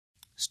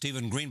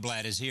Stephen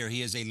Greenblatt is here.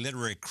 He is a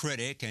literary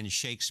critic and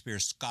Shakespeare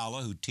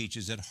scholar who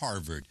teaches at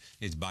Harvard.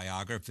 His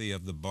biography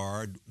of the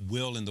bard,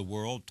 Will in the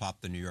World,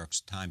 topped the New York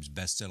Times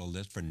bestseller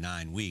list for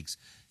 9 weeks.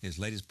 His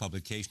latest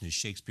publication is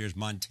Shakespeare's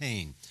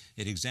Montaigne.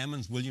 It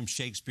examines William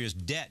Shakespeare's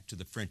debt to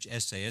the French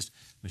essayist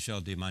Michel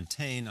de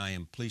Montaigne. I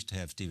am pleased to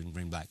have Stephen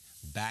Greenblatt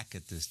back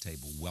at this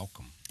table.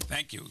 Welcome.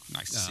 Thank you.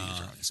 Nice to see you,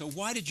 Charlie. So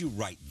why did you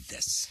write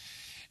this?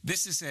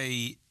 This is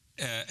a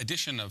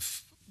edition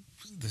of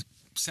the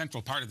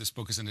central part of this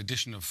book is an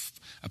edition of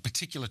a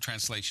particular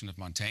translation of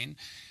Montaigne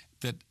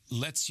that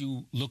lets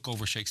you look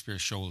over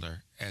Shakespeare's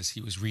shoulder as he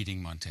was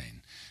reading Montaigne.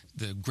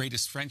 The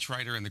greatest French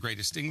writer and the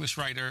greatest English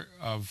writer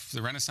of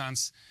the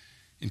Renaissance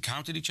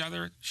encountered each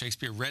other.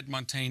 Shakespeare read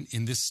Montaigne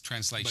in this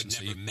translation.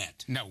 But never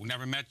met. No,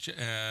 never met,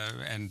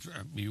 and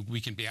we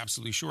can be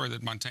absolutely sure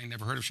that Montaigne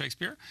never heard of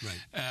Shakespeare.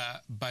 Right.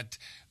 But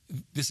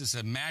this is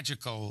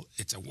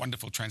it's a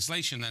wonderful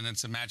translation, and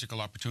it's a magical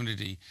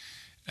opportunity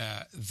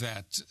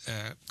that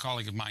a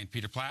colleague of mine,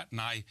 Peter Platt,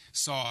 and I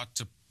saw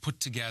to put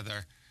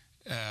together,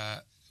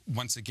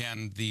 once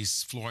again,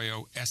 these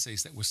Florio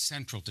essays that were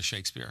central to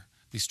Shakespeare,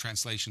 these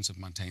translations of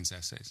Montaigne's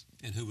essays.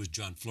 And who was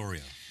John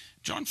Florio?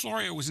 John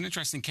Florio was an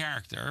interesting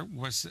character,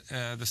 was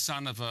the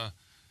son of a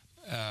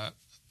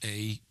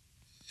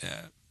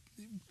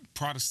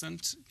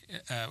Protestant.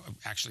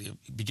 Actually,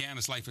 began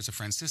his life as a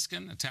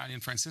Franciscan,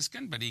 Italian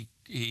Franciscan, but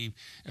he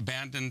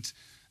abandoned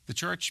the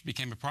church,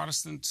 became a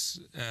Protestant,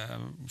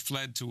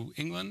 fled to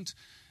England,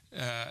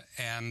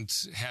 and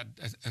had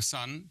a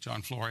son,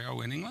 John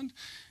Florio, in England.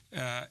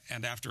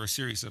 And after a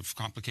series of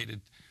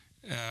complicated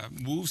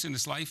moves in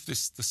his life,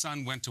 the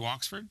son went to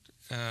Oxford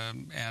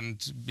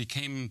and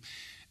became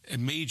a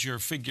major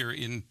figure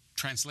in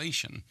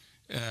translation,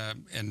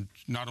 and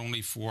not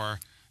only for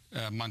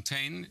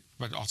Montaigne,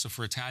 but also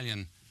for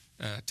Italian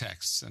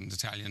texts and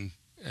Italian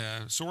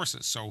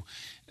sources. So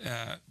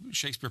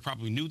Shakespeare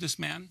probably knew this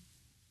man.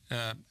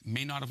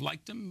 May not have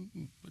liked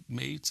him,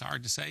 it's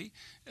hard to say,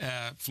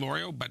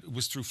 Florio, but it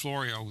was through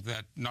Florio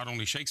that not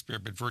only Shakespeare,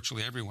 but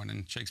virtually everyone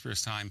in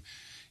Shakespeare's time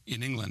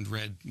in England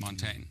read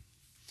Montaigne.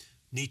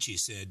 Nietzsche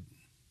said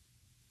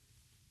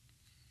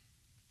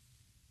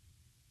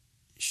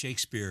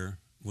Shakespeare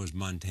was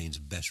Montaigne's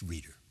best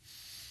reader.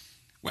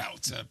 Well,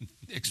 it's an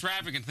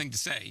extravagant thing to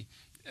say,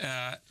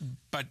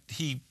 but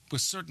he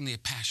was certainly a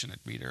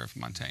passionate reader of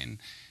Montaigne,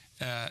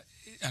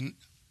 and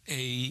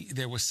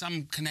there was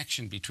some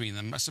connection between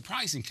them, a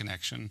surprising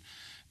connection,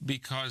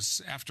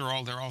 because after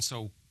all, they're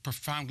also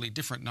profoundly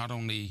different, not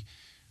only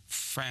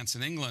France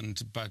and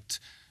England, but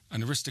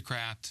an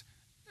aristocrat,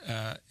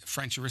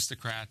 French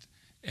aristocrat,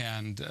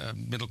 and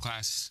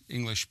middle-class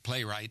English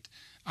playwright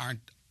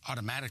aren't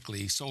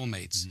automatically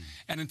soulmates.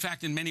 And in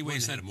fact, in many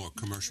ways... One had a more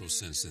commercial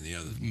sense than the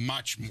other.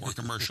 Much more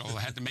commercial.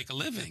 Had to make a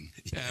living,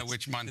 yes.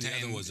 Which Montaigne...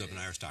 And the other was of an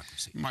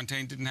aristocracy.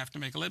 Montaigne didn't have to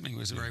make a living. He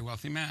was a very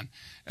wealthy man.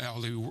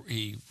 Although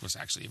he was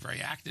actually a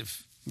very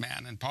active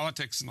man in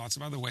politics and lots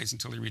of other ways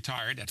until he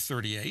retired at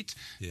 38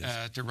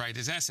 to write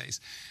his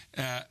essays.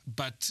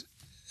 But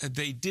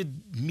they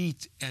did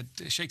meet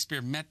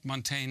Shakespeare met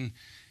Montaigne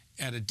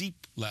at a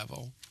deep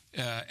level,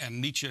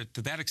 and Nietzsche,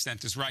 to that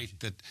extent, is right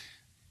that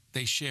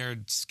they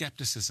shared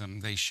skepticism.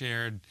 They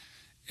shared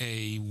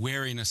a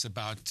wariness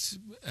about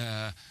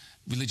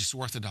religious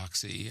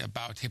orthodoxy,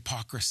 about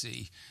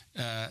hypocrisy.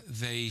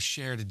 They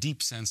shared a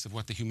deep sense of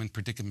what the human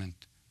predicament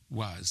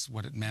was,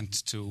 what it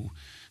meant to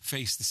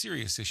face the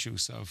serious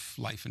issues of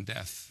life and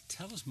death.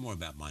 Tell us more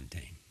about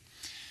Montaigne.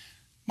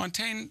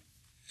 Montaigne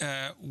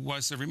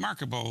was a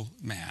remarkable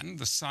man,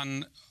 the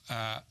son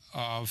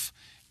of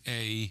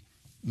a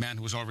man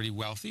who was already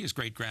wealthy. His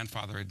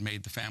great-grandfather had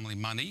made the family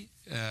money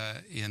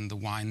in the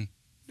wine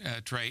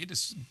trade,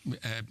 as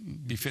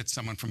befits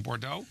someone from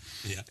Bordeaux.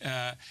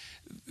 Yeah.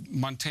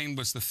 Montaigne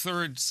was the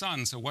third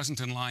son, so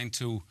wasn't in line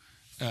to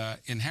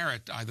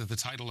inherit either the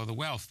title or the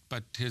wealth,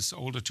 but his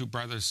older two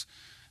brothers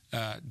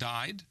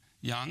died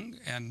young,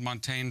 and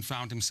Montaigne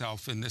found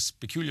himself in this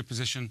peculiar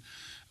position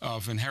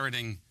of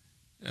inheriting,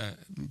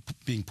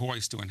 being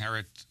poised to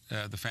inherit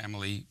the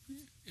family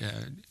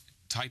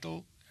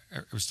title,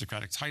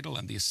 aristocratic title,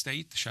 and the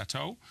estate, the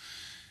chateau.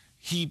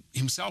 He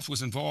himself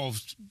was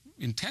involved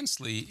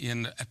intensely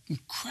in an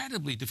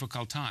incredibly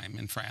difficult time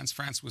in France.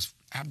 France was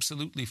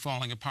absolutely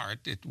falling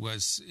apart. It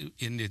was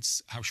in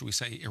its, how shall we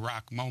say,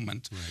 Iraq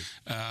moment,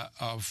 right,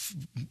 of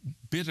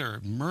bitter,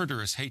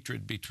 murderous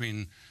hatred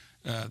between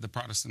the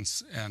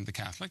Protestants and the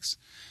Catholics.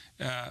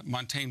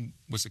 Montaigne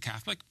was a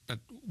Catholic, but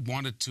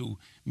wanted to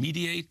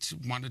mediate,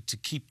 wanted to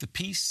keep the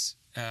peace,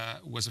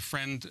 was a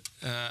friend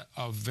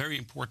of very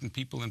important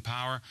people in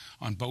power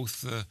on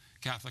both the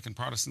Catholic and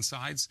Protestant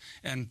sides,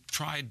 and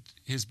tried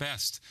his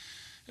best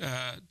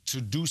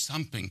to do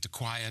something to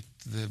quiet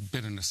the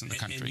bitterness in the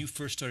country. And you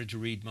first started to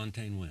read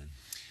Montaigne when?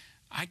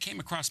 I came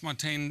across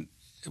Montaigne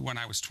when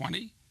I was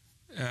 20.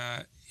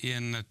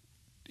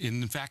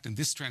 In fact, in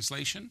this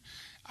translation,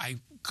 I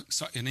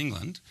saw in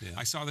England. Yeah.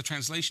 I saw the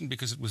translation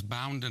because it was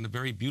bound in a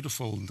very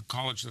beautiful, the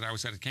college that I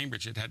was at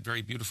Cambridge, it had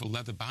very beautiful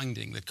leather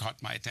binding that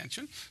caught my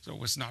attention. So it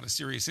was not a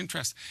serious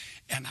interest.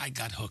 And I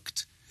got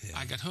hooked. Yeah.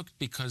 I got hooked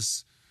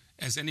because,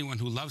 as anyone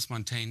who loves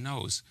Montaigne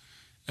knows,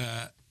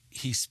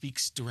 he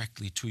speaks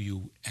directly to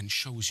you and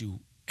shows you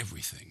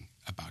everything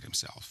about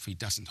himself. He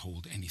doesn't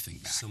hold anything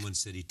back. Someone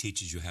said he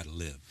teaches you how to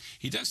live.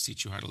 He does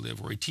teach you how to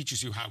live, or he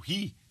teaches you how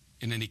he,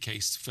 in any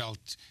case,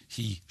 felt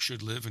he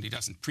should live, and he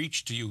doesn't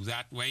preach to you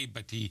that way,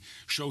 but he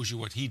shows you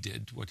what he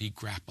did, what he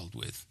grappled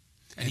with.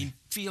 And he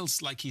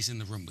feels like he's in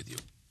the room with you.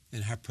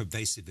 And how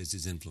pervasive is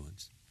his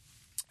influence?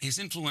 His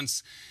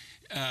influence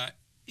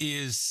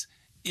is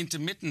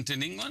intermittent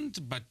in England,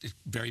 but it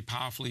very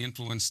powerfully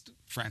influenced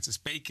Francis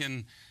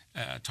Bacon,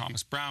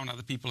 Thomas Browne,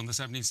 other people in the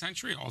 17th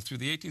century, all through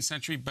the 18th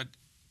century. But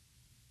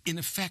in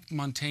effect,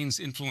 Montaigne's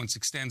influence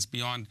extends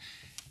beyond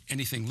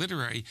anything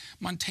literary.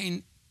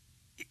 Montaigne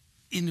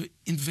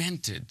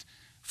invented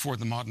for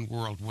the modern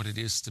world what it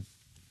is to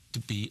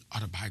be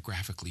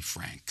autobiographically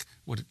frank,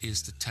 what it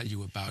is to tell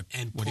you about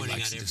and what he pointing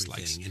likes out and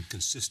dislikes. everything,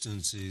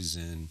 inconsistencies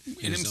and In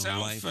his own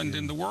himself life, and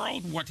in the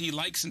world, what he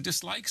likes and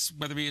dislikes,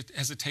 whether he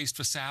has a taste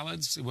for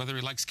salads, whether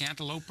he likes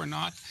cantaloupe or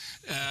not,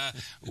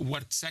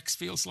 what sex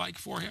feels like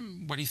for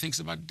him, what he thinks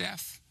about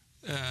death,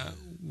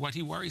 what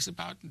he worries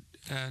about,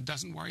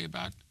 doesn't worry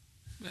about.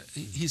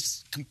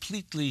 He's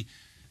completely,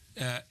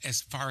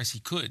 as far as he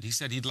could. He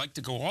said he'd like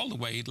to go all the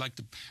way. He'd like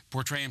to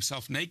portray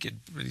himself naked,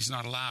 but he's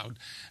not allowed.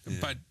 Yeah.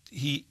 But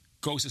he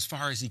goes as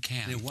far as he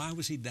can. And why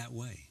was he that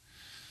way?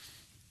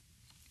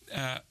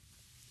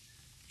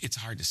 It's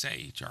hard to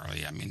say,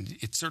 Charlie. I mean,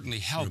 it certainly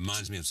helped.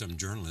 Reminds me of some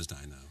journalist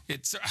I know.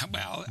 It's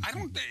well, I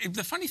don't.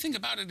 The funny thing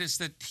about it is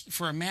that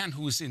for a man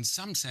who is in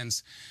some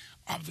sense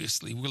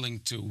obviously willing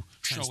to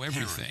show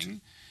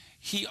everything,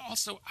 he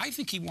also, I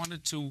think he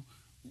wanted to.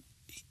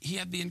 He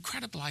had the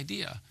incredible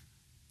idea,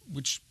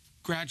 which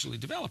gradually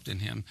developed in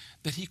him,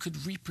 that he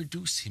could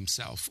reproduce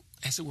himself,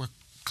 as it were,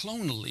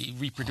 clonally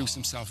reproduce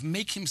himself,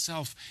 make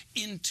himself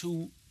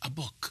into a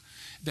book,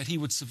 that he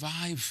would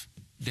survive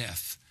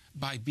death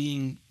by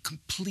being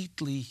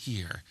completely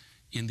here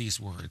in these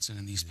words and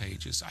in these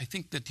pages. I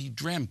think that he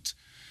dreamt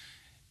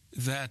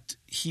that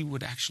he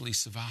would actually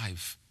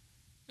survive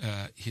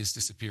his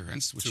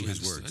disappearance, which through he his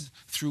understood, words.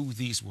 Through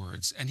these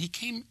words. And he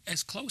came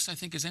as close, I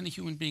think, as any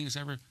human being has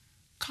ever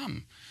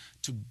come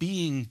to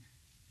being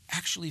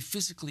actually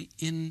physically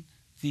in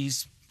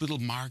these little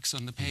marks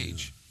on the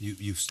page. Yeah.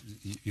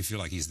 You feel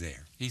like he's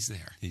there. He's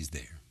there. He's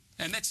there.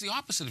 And that's the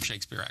opposite of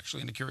Shakespeare,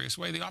 actually, in a curious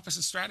way. The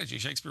opposite strategy.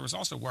 Shakespeare was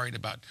also worried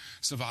about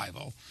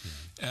survival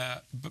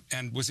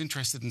and was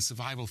interested in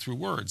survival through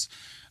words.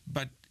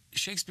 But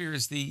Shakespeare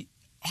is the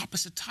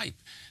opposite type.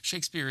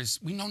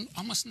 We know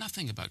almost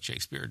nothing about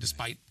Shakespeare,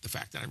 despite the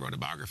fact that I wrote a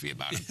biography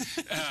about him.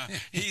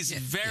 He's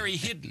very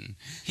hidden.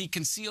 He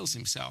conceals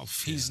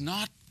himself. He's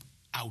not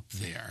out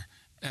there.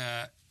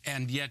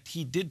 And yet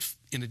he did,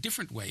 in a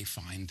different way,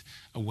 find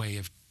a way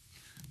of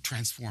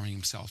transforming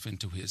himself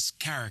into his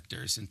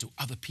characters, into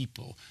other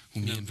people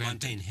whom he invented.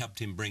 Montaigne helped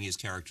him bring his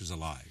characters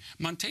alive.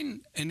 Montaigne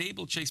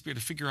enabled Shakespeare to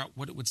figure out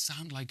what it would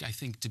sound like, I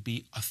think, to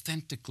be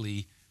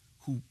authentically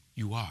who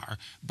you are,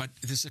 but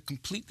there's a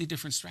completely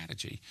different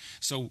strategy.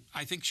 So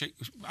I think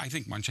Shakespeare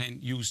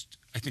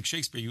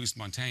used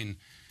Montaigne,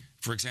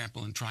 for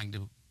example, in trying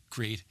to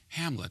create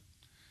Hamlet,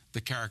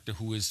 the character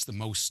who is the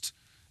most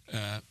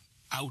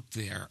out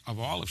there of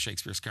all of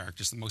Shakespeare's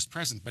characters, the most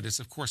present, but it's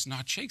of course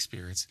not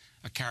Shakespeare. It's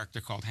a character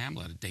called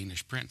Hamlet, a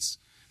Danish prince.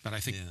 But I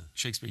think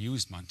Shakespeare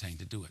used Montaigne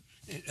to do it.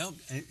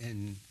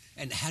 And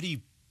how do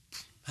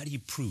you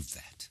prove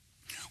that?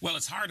 Well,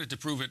 it's harder to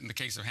prove it in the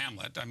case of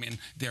Hamlet. I mean,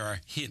 there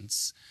are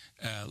hints,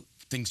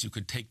 things you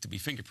could take to be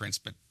fingerprints,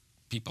 but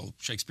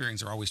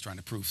Shakespeareans are always trying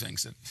to prove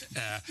things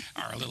that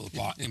are a little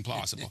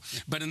implausible.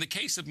 But in the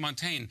case of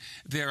Montaigne,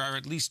 there are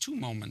at least two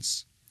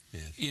moments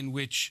in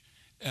which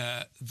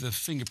the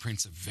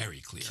fingerprints are very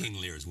clear.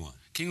 King Lear is one.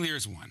 King Lear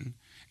is one.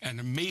 An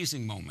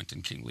amazing moment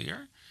in King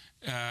Lear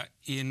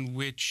in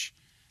which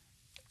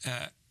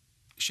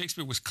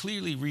Shakespeare was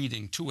clearly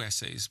reading two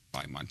essays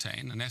by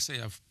Montaigne, an essay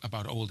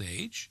about old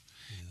age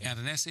and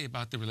an essay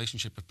about the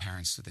relationship of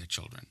parents to their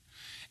children.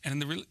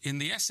 And in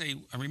the essay,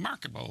 a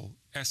remarkable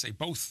essay,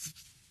 both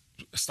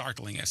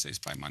startling essays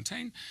by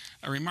Montaigne,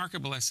 a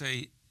remarkable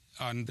essay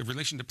on the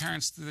relation to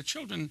parents to their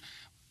children,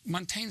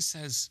 Montaigne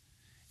says,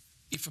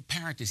 if a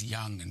parent is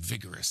young and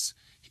vigorous,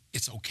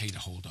 it's okay to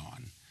hold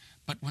on.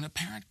 But when a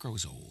parent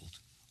grows old,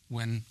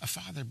 when a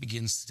father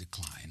begins to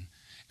decline,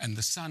 and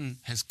the son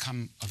has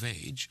come of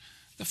age,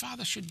 the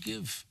father should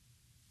give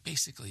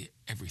basically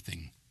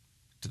everything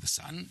to the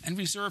son and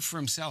reserve for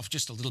himself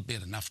just a little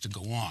bit, enough to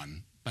go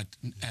on, but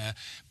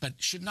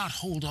should not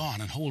hold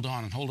on and hold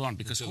on and hold on,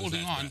 because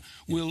holding on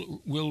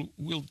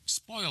will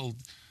spoil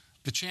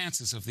the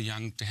chances of the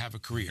young to have a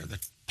career. The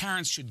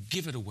parents should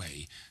give it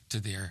away to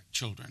their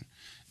children.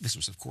 This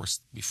was, of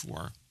course,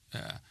 before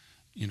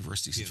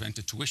universities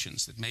invented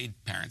tuitions that made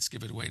parents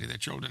give it away to their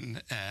children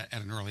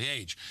at an early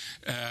age.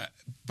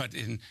 But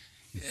in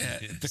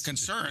the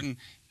concern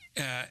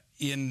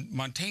in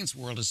Montaigne's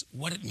world is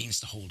what it means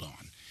to hold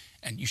on,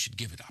 and you should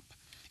give it up.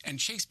 And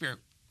Shakespeare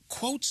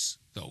quotes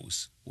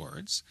those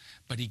words,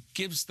 but he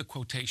gives the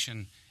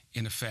quotation,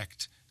 in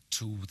effect,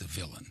 to the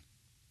villain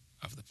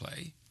of the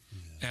play.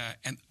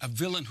 And a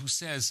villain who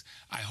says,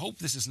 I hope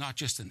this is not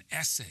just an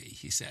essay,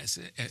 he says,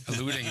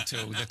 alluding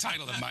to the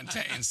title of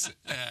Montaigne's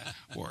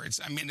words.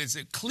 I mean, it's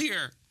a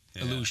clear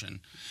allusion.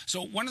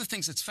 So one of the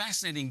things that's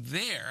fascinating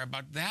there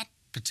about that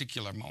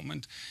particular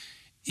moment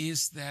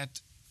is that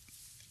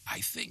I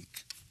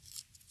think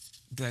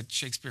that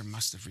Shakespeare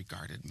must have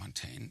regarded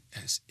Montaigne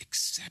as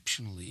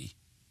exceptionally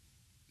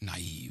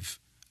naive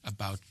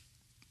about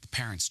the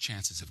parents'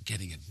 chances of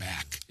getting it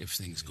back if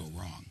things go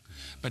wrong.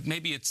 But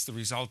maybe it's the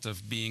result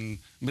of being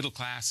middle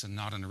class and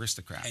not an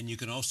aristocrat. And you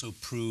can also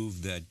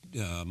prove that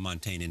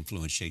Montaigne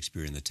influenced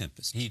Shakespeare in The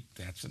Tempest.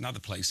 That's another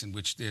place in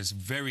which there's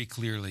very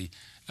clearly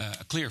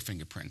a clear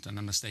fingerprint, an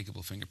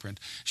unmistakable fingerprint.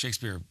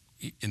 Shakespeare,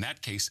 in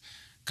that case,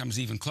 comes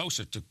even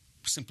closer to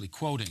simply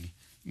quoting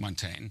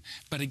Montaigne.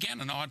 But again,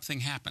 an odd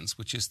thing happens,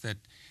 which is that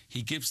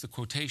he gives the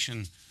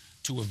quotation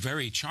to a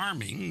very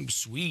charming,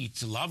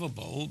 sweet,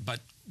 lovable,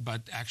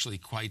 but actually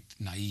quite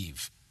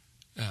naive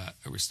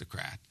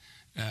aristocrat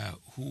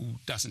who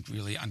doesn't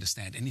really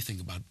understand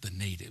anything about the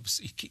natives.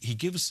 He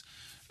gives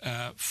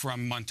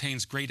from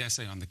Montaigne's great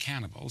essay on the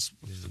cannibals,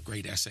 which is the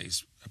great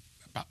essays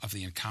of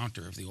the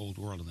encounter of the old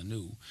world and the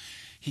new,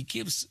 he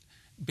gives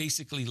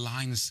basically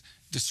lines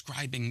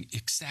describing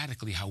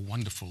ecstatically how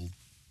wonderful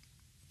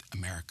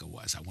America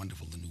was, how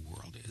wonderful the New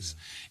World is.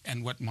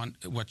 And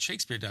what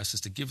Shakespeare does is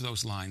to give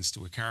those lines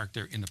to a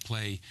character in a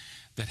play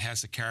that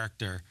has a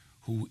character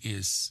who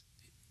is,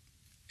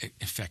 in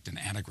effect, an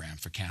anagram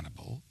for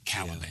cannibal,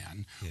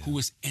 Caliban, who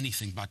is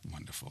anything but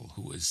wonderful,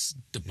 who is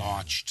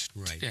debauched,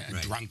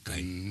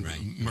 drunken,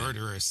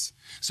 murderous.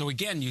 So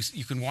again,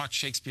 you can watch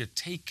Shakespeare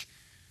take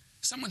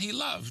someone he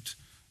loved,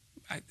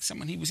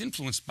 someone he was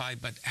influenced by,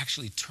 but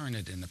actually turn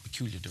it in a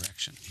peculiar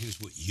direction.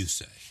 Here's what you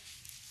say.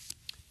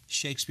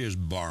 Shakespeare's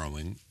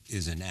borrowing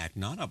is an act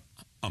not of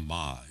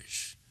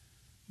homage,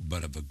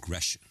 but of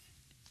aggression.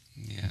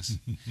 Yes.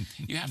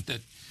 You have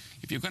to,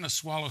 if you're going to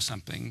swallow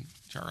something,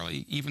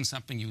 Charlie, even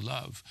something you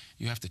love,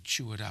 you have to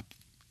chew it up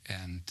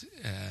and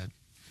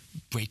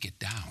break it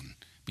down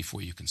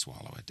before you can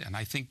swallow it. And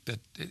I think that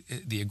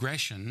the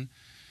aggression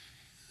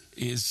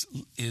is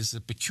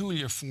a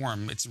peculiar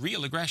form. It's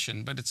real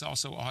aggression, but it's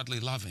also oddly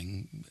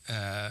loving.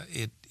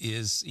 It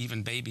is,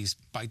 even babies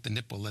bite the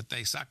nipple that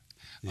they suck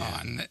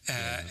on.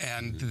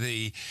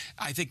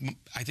 I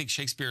think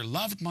Shakespeare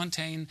loved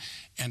Montaigne,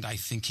 and I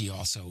think he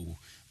also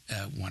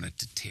wanted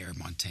to tear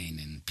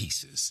Montaigne in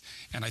pieces.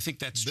 And I think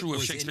that's true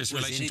of Shakespeare's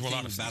relation to a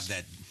lot of things.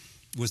 That,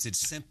 was it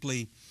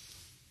simply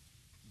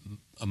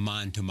a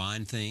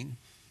mind-to-mind thing,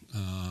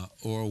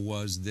 or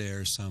was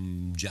there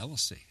some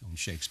jealousy on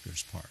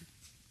Shakespeare's part?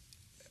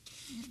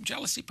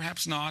 Jealousy,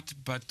 perhaps not,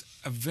 but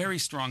a very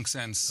strong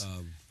sense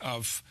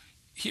of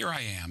here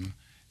I am,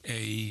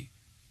 a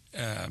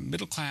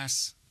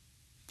middle-class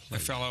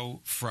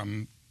fellow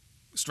from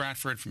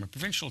Stratford, from a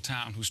provincial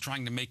town who's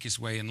trying to make his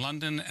way in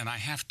London, and I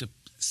have to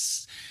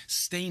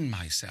stain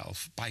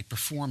myself by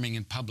performing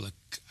in public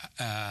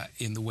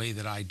in the way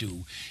that I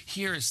do.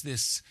 Here is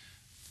this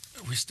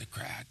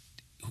aristocrat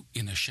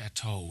in a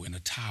chateau, in a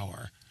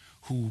tower,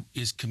 who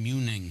is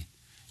communing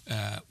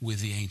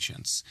with the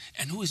ancients,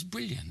 and who is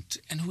brilliant,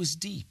 and who is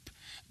deep.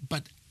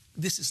 But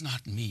this is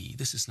not me.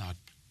 This is not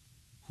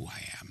who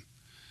I am.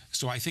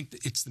 So I think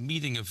that it's the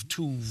meeting of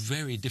two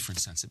very different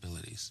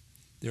sensibilities.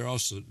 There are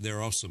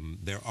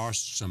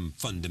some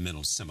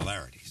fundamental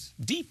similarities.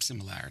 Deep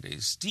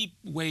similarities, deep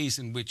ways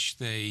in which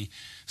they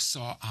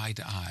saw eye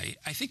to eye.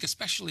 I think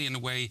especially in a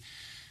way,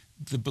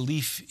 the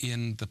belief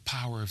in the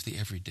power of the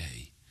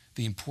everyday,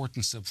 the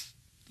importance of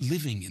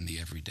living in the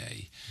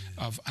everyday,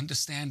 of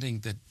understanding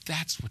that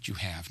that's what you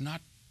have,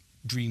 not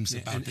dreams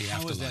about the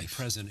afterlife. How is that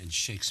present in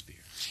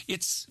Shakespeare?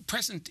 It's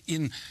present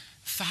in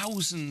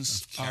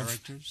thousands of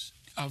characters?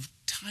 Of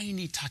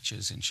tiny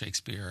touches in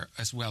Shakespeare,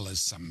 as well as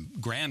some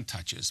grand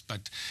touches.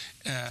 But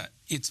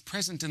it's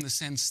present in the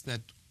sense that,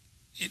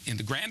 in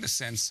the grandest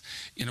sense,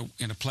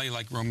 in a play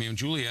like Romeo and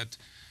Juliet,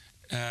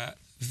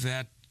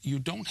 that you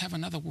don't have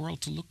another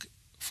world to look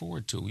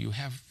forward to. You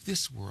have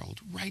this world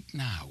right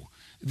now.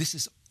 This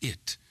is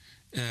it.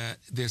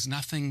 There's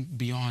nothing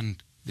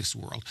beyond this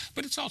world.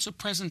 But it's also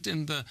present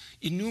in the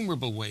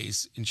innumerable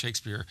ways in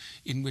Shakespeare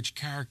in which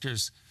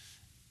characters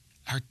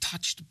are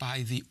touched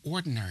by the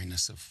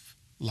ordinariness of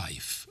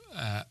life,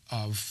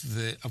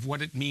 of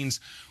what it means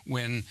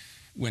when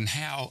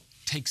Hal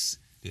takes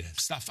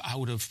stuff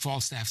out of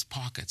Falstaff's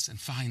pockets and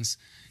finds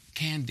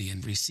candy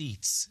and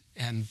receipts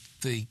and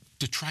the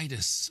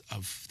detritus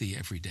of the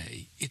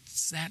everyday.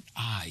 It's that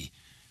eye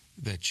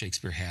that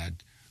Shakespeare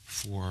had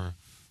for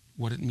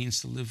what it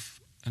means to live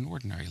an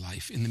ordinary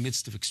life in the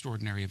midst of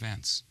extraordinary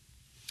events.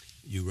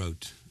 You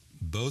wrote,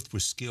 both were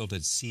skilled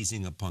at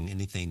seizing upon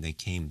anything that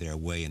came their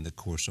way in the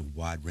course of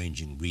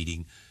wide-ranging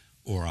reading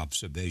or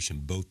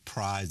observation. Both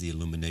prized the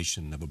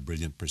illumination of a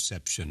brilliant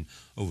perception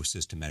over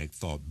systematic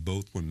thought.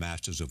 Both were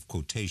masters of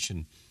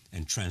quotation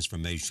and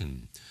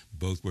transformation.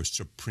 Both were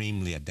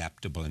supremely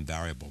adaptable and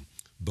variable.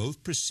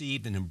 Both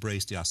perceived and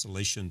embraced the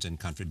oscillations and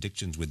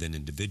contradictions within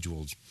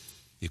individuals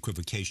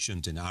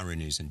equivocations and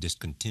ironies and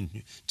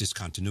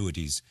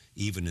discontinuities,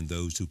 even in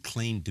those who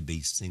claim to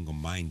be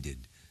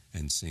single-minded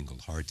and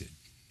single-hearted.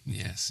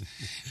 Yes.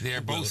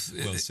 They're both...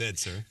 Well said,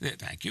 sir.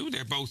 Thank you.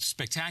 They're both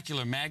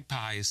spectacular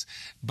magpies,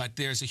 but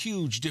there's a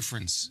huge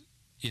difference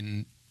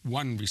in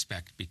one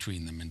respect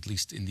between them, at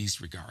least in these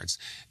regards.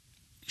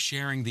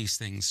 Sharing these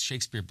things,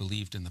 Shakespeare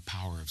believed in the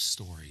power of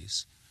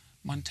stories.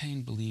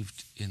 Montaigne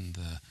believed in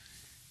the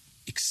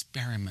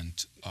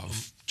experiment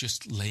of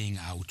just laying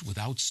out,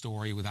 without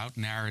story, without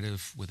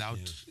narrative, without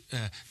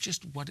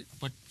just what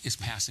is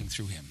passing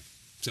through him.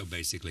 So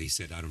basically he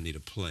said, I don't need a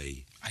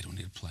play. I don't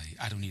need a play.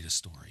 I don't need a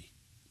story.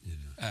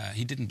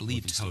 He didn't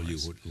believe in stories. Tell you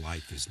what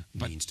life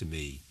means to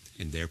me,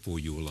 and therefore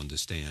you will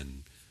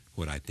understand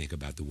what I think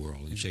about the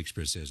world. And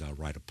Shakespeare says, I'll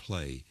write a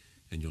play,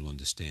 and you'll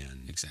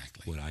understand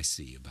exactly what I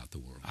see about the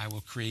world. I will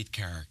create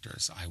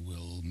characters. I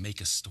will make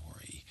a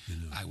story.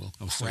 I will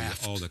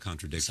craft all the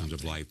contradictions something.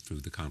 of life through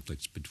the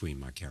conflicts between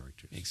my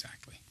characters.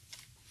 Exactly.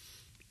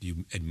 Do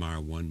you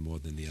admire one more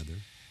than the other?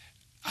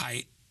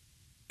 I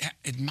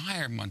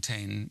admire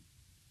Montaigne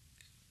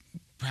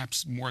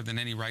perhaps more than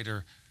any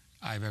writer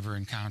I've ever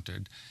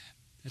encountered.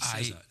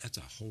 That's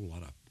a whole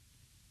lot of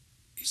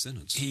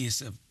sentence. He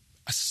is an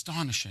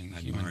astonishing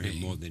human being. I admire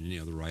him more than any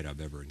other writer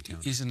I've ever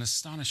encountered. He's an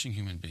astonishing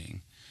human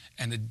being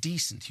and a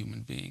decent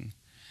human being.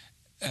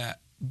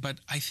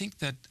 But I think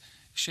that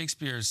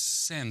Shakespeare's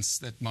sense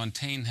that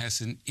Montaigne has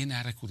an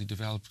inadequately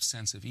developed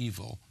sense of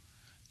evil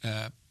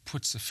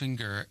puts a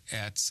finger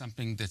at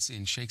something that's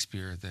in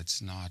Shakespeare that's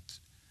not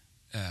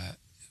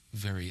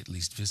very, at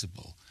least,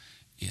 visible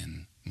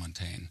in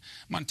Montaigne.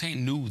 Montaigne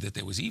knew that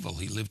there was evil.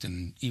 He lived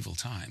in evil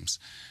times.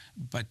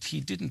 But he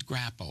didn't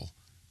grapple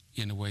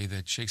in a way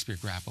that Shakespeare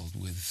grappled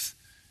with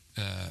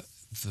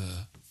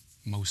the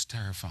most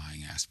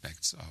terrifying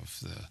aspects of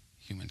the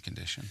human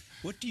condition.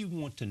 What do you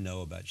want to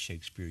know about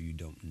Shakespeare you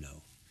don't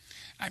know?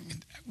 I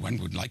mean, one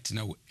would like to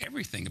know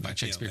everything about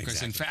Shakespeare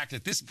because, in fact,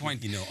 at this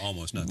point, you know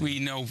almost nothing. We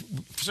know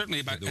certainly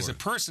about as a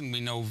person.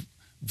 We know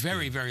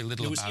very, very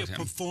little about him. Was he a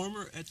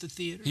performer at the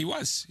theater? He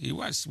was.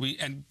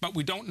 But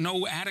we don't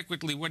know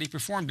adequately what he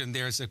performed. And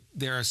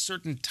there are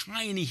certain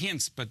tiny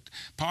hints, but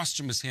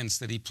posthumous hints,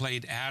 that he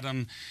played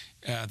Adam,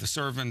 the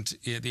servant,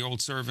 the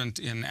old servant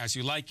in As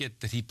You Like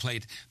It. That he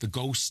played the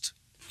ghost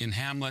in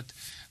Hamlet.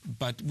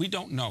 But we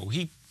don't know.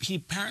 He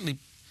apparently,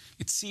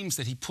 it seems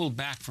that he pulled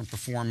back from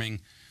performing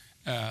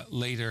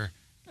later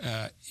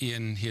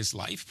in his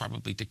life,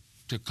 probably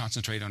to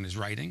concentrate on his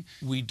writing.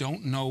 We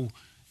don't know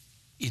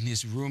in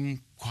his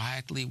room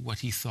quietly what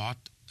he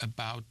thought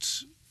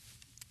about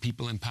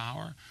people in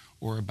power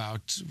or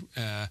about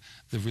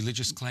the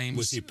religious claims.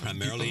 Was he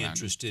primarily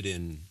interested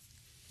in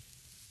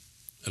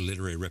a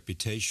literary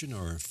reputation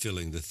or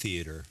filling the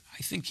theater?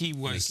 I think he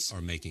was...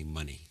 Or making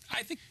money?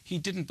 I think he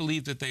didn't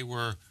believe that they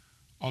were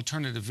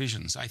alternative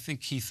visions. I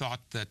think he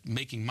thought that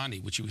making money,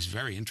 which he was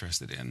very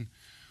interested in,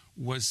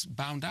 was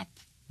bound up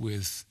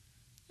with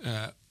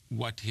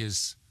what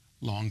his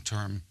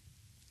long-term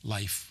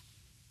life,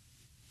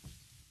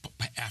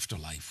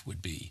 afterlife,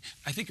 would be.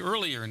 I think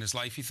earlier in his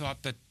life he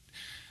thought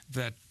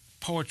that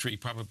poetry,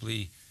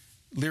 probably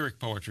lyric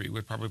poetry,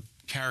 would probably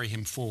carry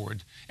him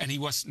forward. And he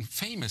wasn't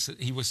famous.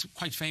 He was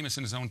quite famous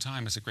in his own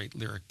time as a great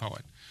lyric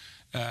poet.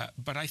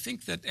 But I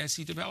think that as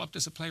he developed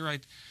as a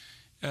playwright,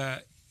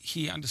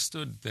 he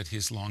understood that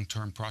his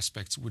long-term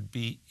prospects would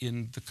be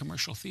in the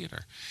commercial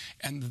theater,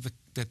 and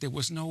that there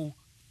was no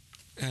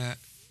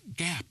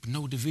gap,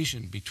 no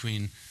division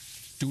between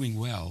doing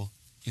well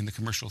in the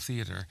commercial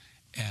theater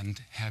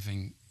and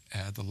having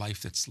the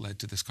life that's led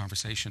to this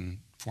conversation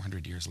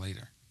 400 years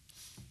later.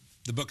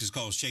 The book is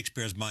called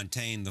Shakespeare's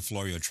Montaigne, the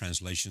Florio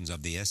Translations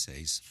of the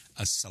Essays,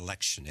 a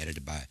selection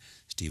edited by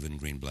Stephen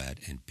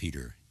Greenblatt and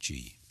Peter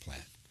G.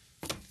 Platt.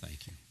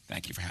 Thank you.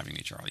 Thank you for having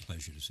me, Charlie.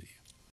 Pleasure to see you.